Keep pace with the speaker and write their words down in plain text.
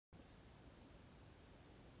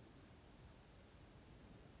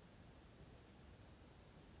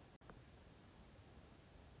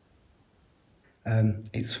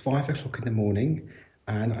It's 5 o'clock in the morning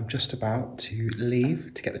and I'm just about to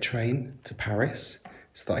leave to get the train to Paris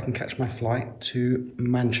so that I can catch my flight to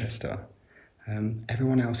Manchester.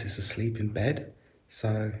 Everyone else is asleep in bed,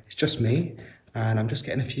 so it's just me and I'm just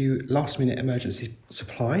getting a few last-minute emergency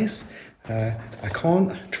supplies. I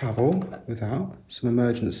can't travel without some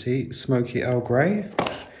emergency smoky Earl Grey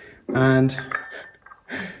and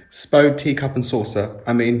Spode teacup and saucer.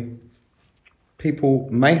 I mean, people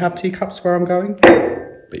may have teacups where I'm going,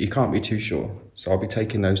 but you can't be too sure. So I'll be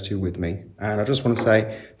taking those two with me. And I just want to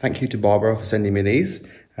say thank you to Barbara for sending me these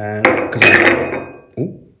because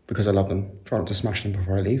I love them. Try not to smash them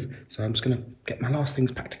before I leave. So I'm just going to get my last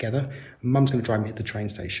things packed together. Mum's going to drive me to the train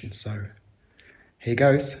station. So here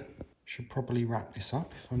goes. Should probably wrap this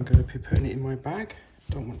up if I'm going to be putting it in my bag.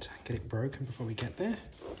 Don't want to get it broken before we get there.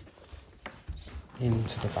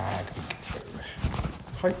 Into the bag we go.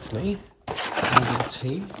 Hopefully, a little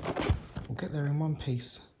tea. We'll get there in one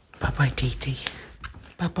piece. Bye-bye, Titi.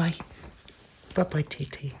 Bye-bye. Bye-bye,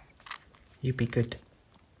 Titi. You be good.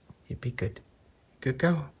 You be good. Good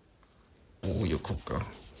girl. Oh, you're a good girl.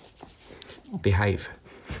 Behave.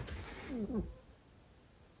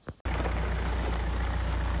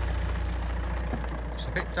 It's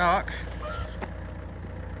a bit dark.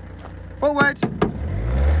 Forward!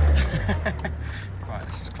 Right,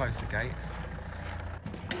 let's just close the gate.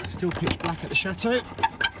 Still pitch black at the chateau.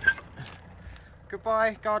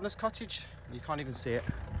 Goodbye, Gardener's Cottage. You can't even see it.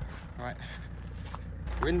 Right,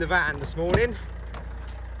 we're in the van this morning.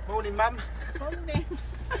 Morning, Mum. Morning.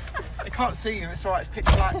 They can't see you, it's alright, it's pitch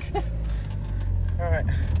black. Alright.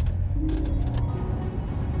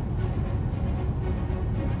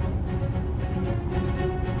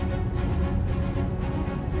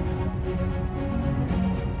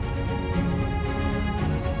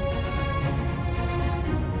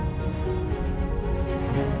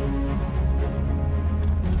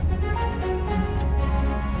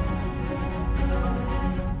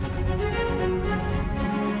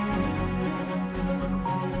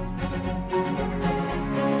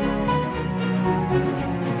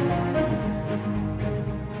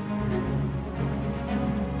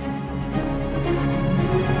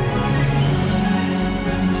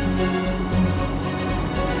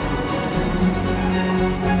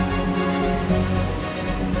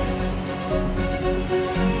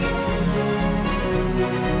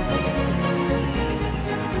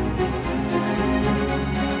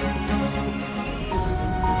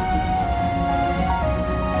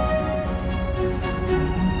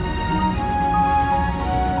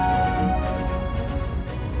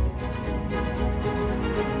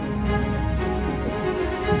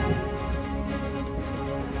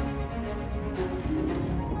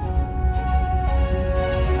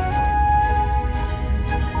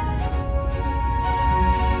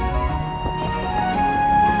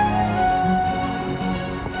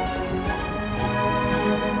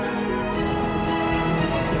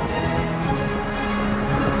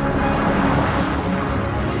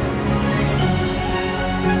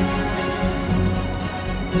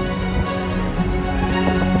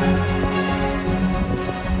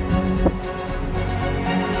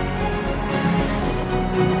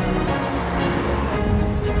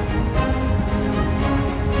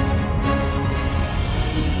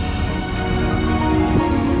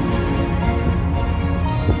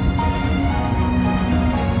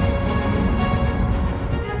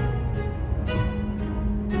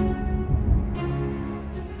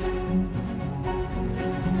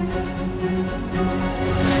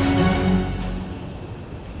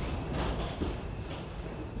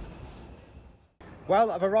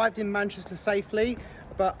 Well, I've arrived in Manchester safely,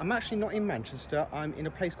 but I'm actually not in Manchester. I'm in a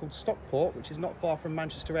place called Stockport, which is not far from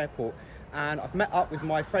Manchester Airport. And I've met up with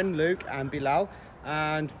my friend Luke and Bilal.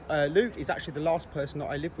 And Luke is actually the last person that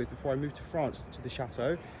I lived with before I moved to France to the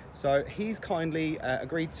Chateau. So he's kindly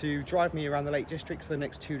agreed to drive me around the Lake District for the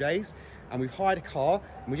next 2 days. And we've hired a car,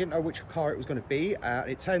 and we didn't know which car it was going to be.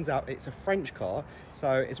 It turns out it's a French car,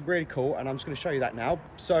 so it's really cool, and I'm just going to show you that now.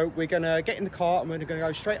 So we're going to get in the car, and we're going to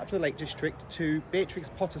go straight up to the Lake District to Beatrix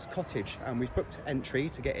Potter's cottage, and we've booked entry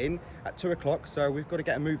to get in at 2 o'clock, so we've got to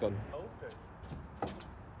get a move on.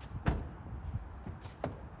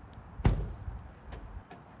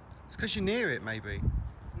 It's because you're near it, maybe.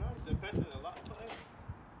 No, they're better than a laptop.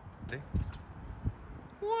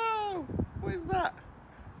 Whoa! What is that?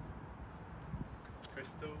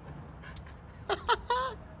 Crystals.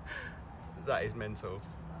 That is mental.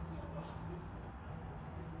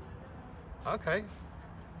 Okay.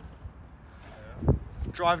 Yeah.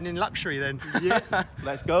 Driving in luxury then. Yeah,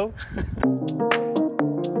 let's go.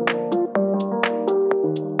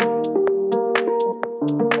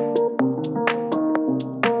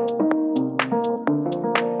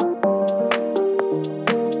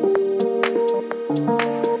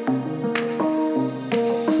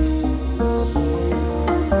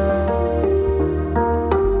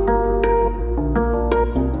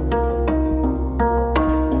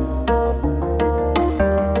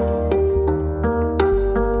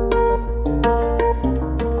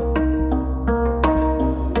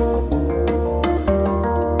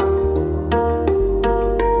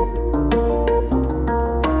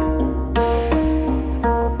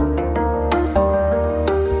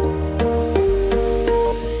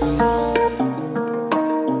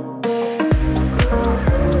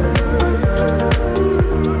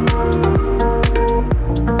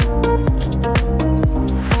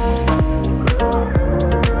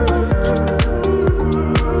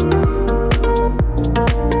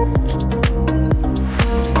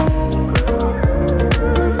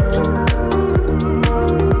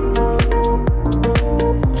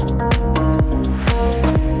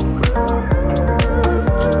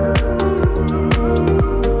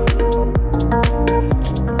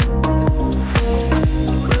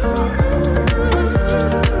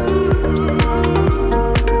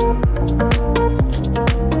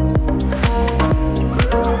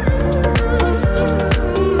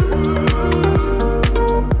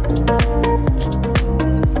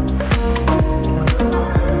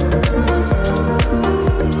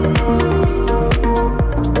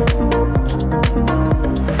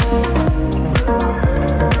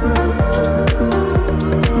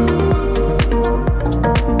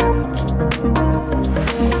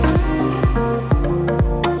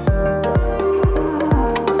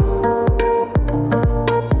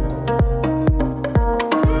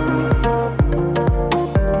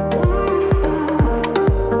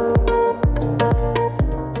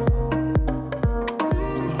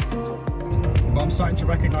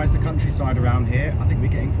 countryside around here. I think we're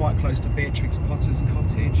getting quite close to Beatrix Potter's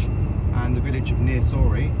cottage and the village of Near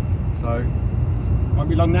Sorry, so won't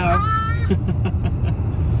be long now.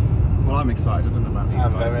 Well, I'm excited. I don't know about these guys.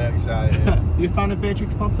 I'm very excited. You a fan of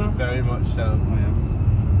Beatrix Potter? Very much so. I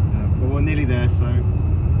am. Yeah, well, we're nearly there, so.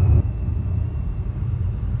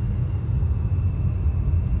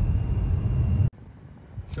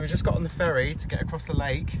 So we just got on the ferry to get across the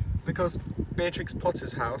lake because Beatrix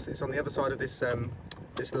Potter's house is on the other side of this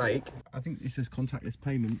this lake. I think it says contactless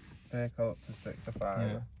payment. They go up to 6 or 5.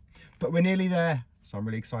 Yeah. But we're nearly there, so I'm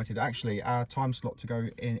really excited. Actually, our time slot to go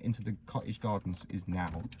into the cottage gardens is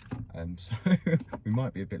now, so we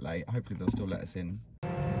might be a bit late. Hopefully they'll still let us in.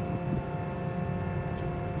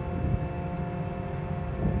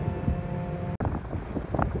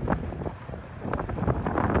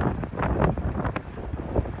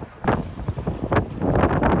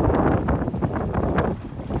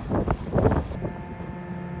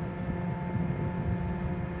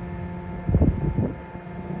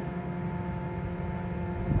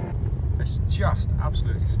 It's just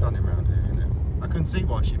absolutely stunning around here, isn't it? I couldn't see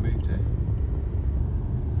why she moved here.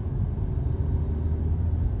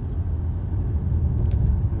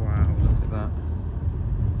 Wow, look at that.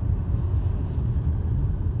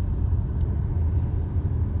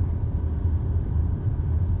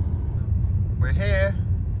 We're here,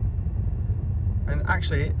 and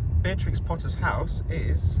actually Beatrix Potter's house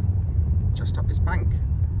is just up this bank.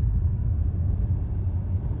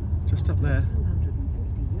 Just up there.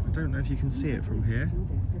 I don't know if you can see it from here.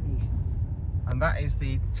 And that is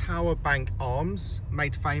the Tower Bank Arms,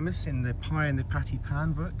 made famous in the Pie and the Patty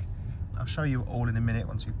Pan book. I'll show you all in a minute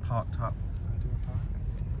once we've parked up.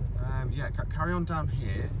 Yeah, carry on down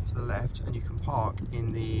here to the left and you can park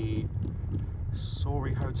in the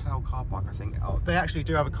Sorry Hotel car park, I think. Oh, they actually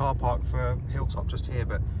do have a car park for Hilltop just here,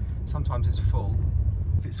 but sometimes it's full.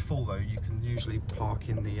 If it's full though, you can usually park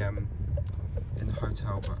in the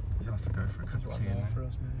hotel, but you'll have to go for a cup of tea.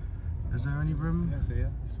 Is there any room? Yeah, so yeah,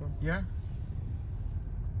 this one. Yeah?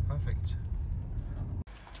 Perfect.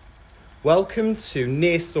 Welcome to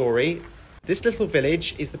Near Sorry. This little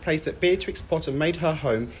village is the place that Beatrix Potter made her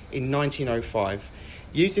home in 1905.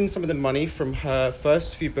 Using some of the money from her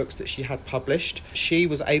first few books that she had published, she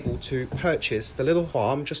was able to purchase the little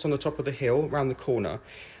farm just on the top of the hill around the corner.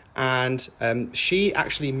 And she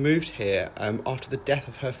actually moved here after the death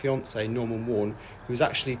of her fiancé, Norman Warren, who was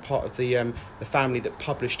actually part of the family that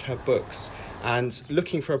published her books. And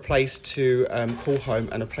looking for a place to call home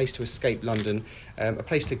and a place to escape London, a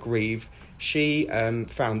place to grieve, she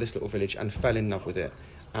found this little village and fell in love with it.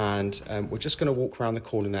 And we're just going to walk around the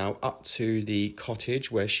corner now up to the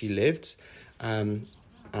cottage where she lived.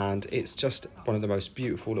 And it's just one of the most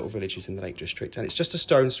beautiful little villages in the Lake District, and it's just a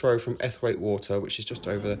stone's throw from Esthwaite Water, which is just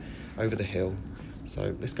over the hill.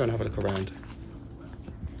 So let's go and have a look around.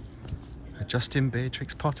 Just in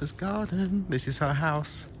Beatrix Potter's garden. This is her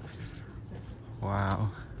house. Wow.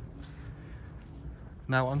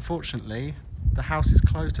 Now, unfortunately, the house is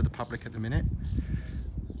closed to the public at the minute,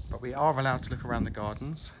 but we are allowed to look around the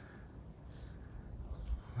gardens.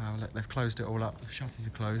 Wow, look, they've closed it all up. The shutters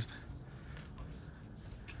are closed.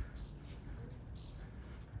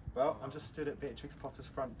 Well, I'm just stood at Beatrix Potter's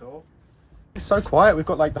front door. It's so quiet. We've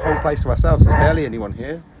got like the whole place to ourselves. There's barely anyone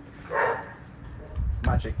here. It's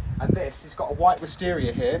magic. And this, it's got a white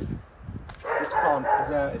wisteria here. This plant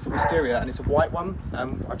it's a wisteria, and it's a white one.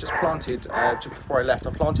 I just planted just before I left.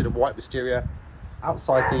 I planted a white wisteria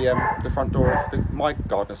outside the front door of my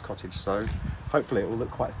gardener's cottage. So hopefully it will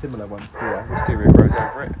look quite similar once the wisteria grows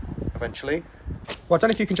over it eventually. Well, I don't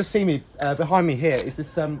know if you can just see me behind me here. Is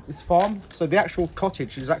this this farm? So the actual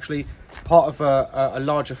cottage is actually part of a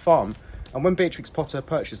larger farm. And when Beatrix Potter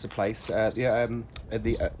purchased the place at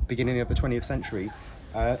the beginning of the 20th century,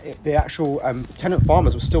 the actual tenant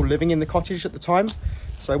farmers were still living in the cottage at the time.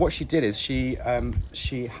 So what she did is she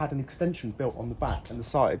had an extension built on the back and the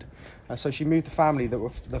side. So she moved the family that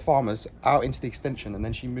were the farmers out into the extension, and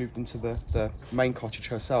then she moved into the main cottage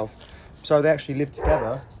herself. So they actually lived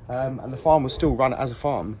together, and the farm was still run as a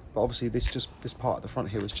farm. But obviously this part of the front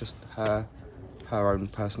here was just her own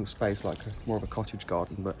personal space, like more of a cottage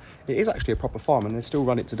garden. But it is actually a proper farm, and they still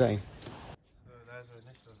run it today.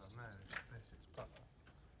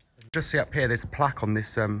 Just see up here, there's a plaque on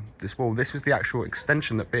this this wall. This was the actual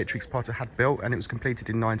extension that Beatrix Potter had built, and it was completed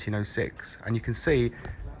in 1906. And you can see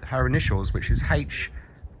her initials, which is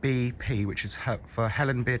HBP, which is for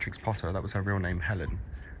Helen Beatrix Potter. That was her real name, Helen.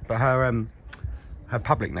 But her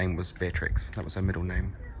public name was Beatrix. That was her middle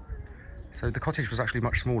name. So the cottage was actually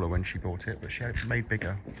much smaller when she bought it, but she had it made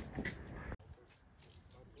bigger.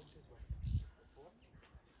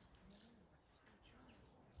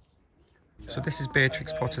 So this is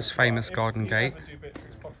Beatrix Potter's famous garden gate,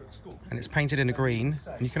 and it's painted in a green,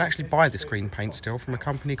 and you can actually buy this green paint still from a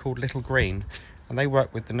company called Little Green, and they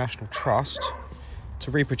work with the National Trust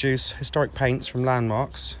to reproduce historic paints from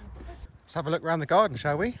landmarks. Let's have a look around the garden,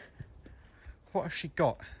 shall we? What has she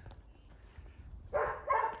got?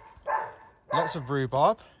 Lots of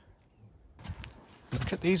rhubarb.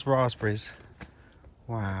 Look at these raspberries.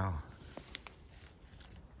 Wow.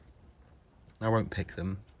 I won't pick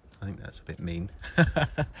them. I think that's a bit mean.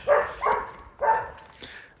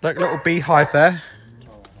 Look, a little beehive there.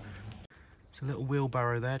 It's a little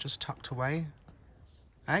wheelbarrow there, just tucked away.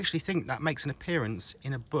 I actually think that makes an appearance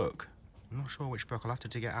in a book. I'm not sure which book. I'll have to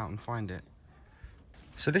dig it out and find it.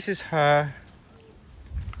 So this is her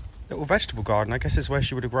little vegetable garden. I guess it's where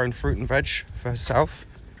she would have grown fruit and veg for herself.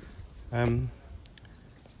 They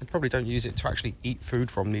probably don't use it to actually eat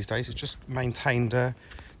food from these days. It's just maintained to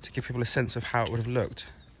give people a sense of how it would have looked.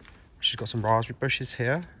 She's got some raspberry bushes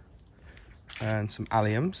here and some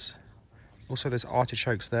alliums. Also there's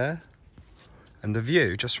artichokes there. And the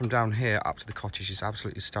view just from down here up to the cottage is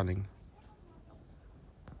absolutely stunning.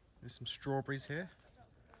 There's some strawberries here.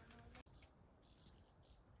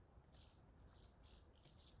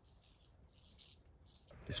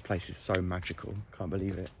 This place is so magical, can't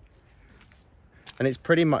believe it. And it's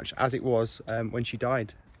pretty much as it was when she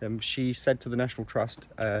died. She said to the National Trust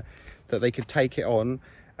that they could take it on,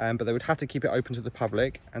 but they would have to keep it open to the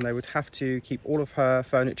public, and they would have to keep all of her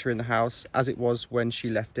furniture in the house as it was when she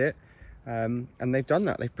left it. And they've done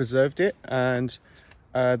that. They've preserved it, and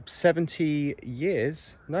 70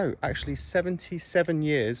 years, no, actually 77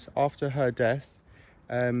 years after her death,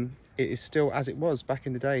 it is still as it was back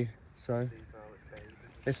in the day. So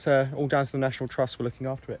it's all down to the National Trust for looking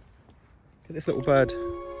after it. Look at this little bird.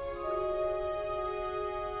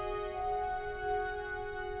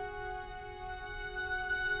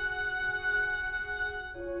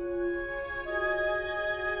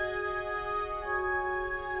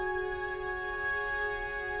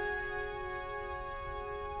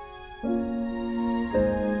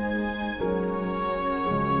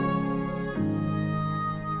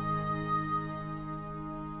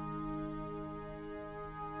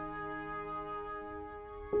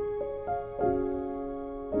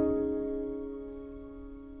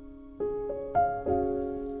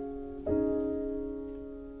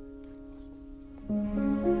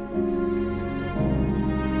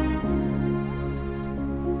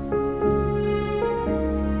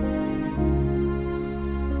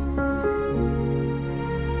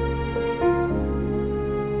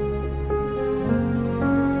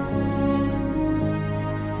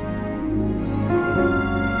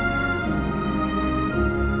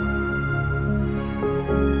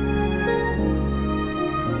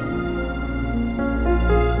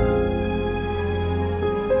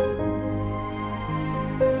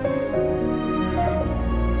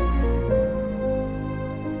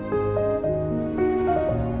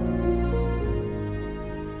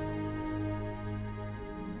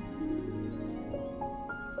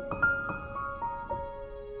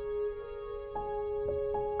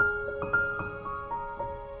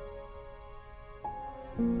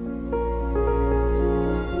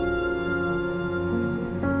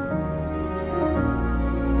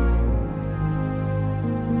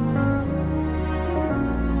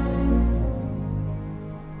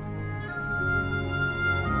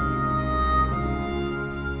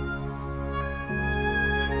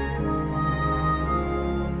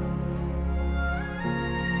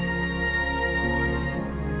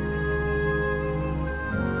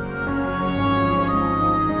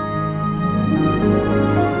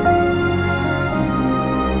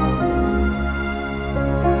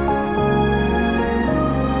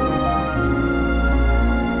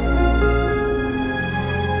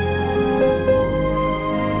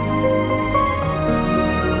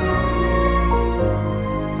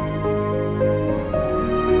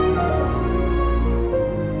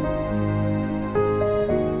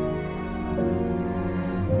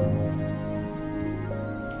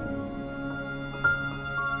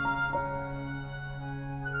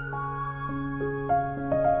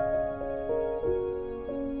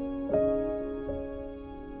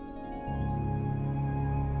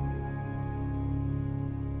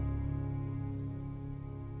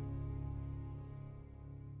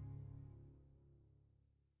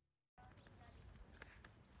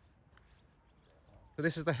 But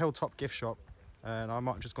this is the Hilltop gift shop, and I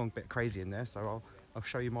might have just gone a bit crazy in there, so I'll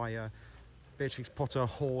show you my Beatrix Potter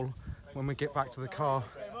haul when we get back to the car.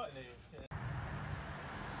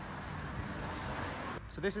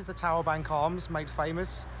 So this is the Tower Bank Arms, made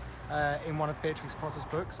famous in one of Beatrix Potter's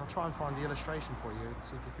books. I'll try and find the illustration for you and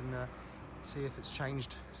see if you can see if it's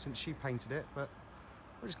changed since she painted it, but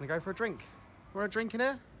we're just gonna go for a drink. Want a drink in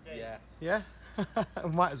here? Yeah. Yeah?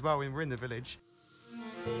 Might as well, we're in the village.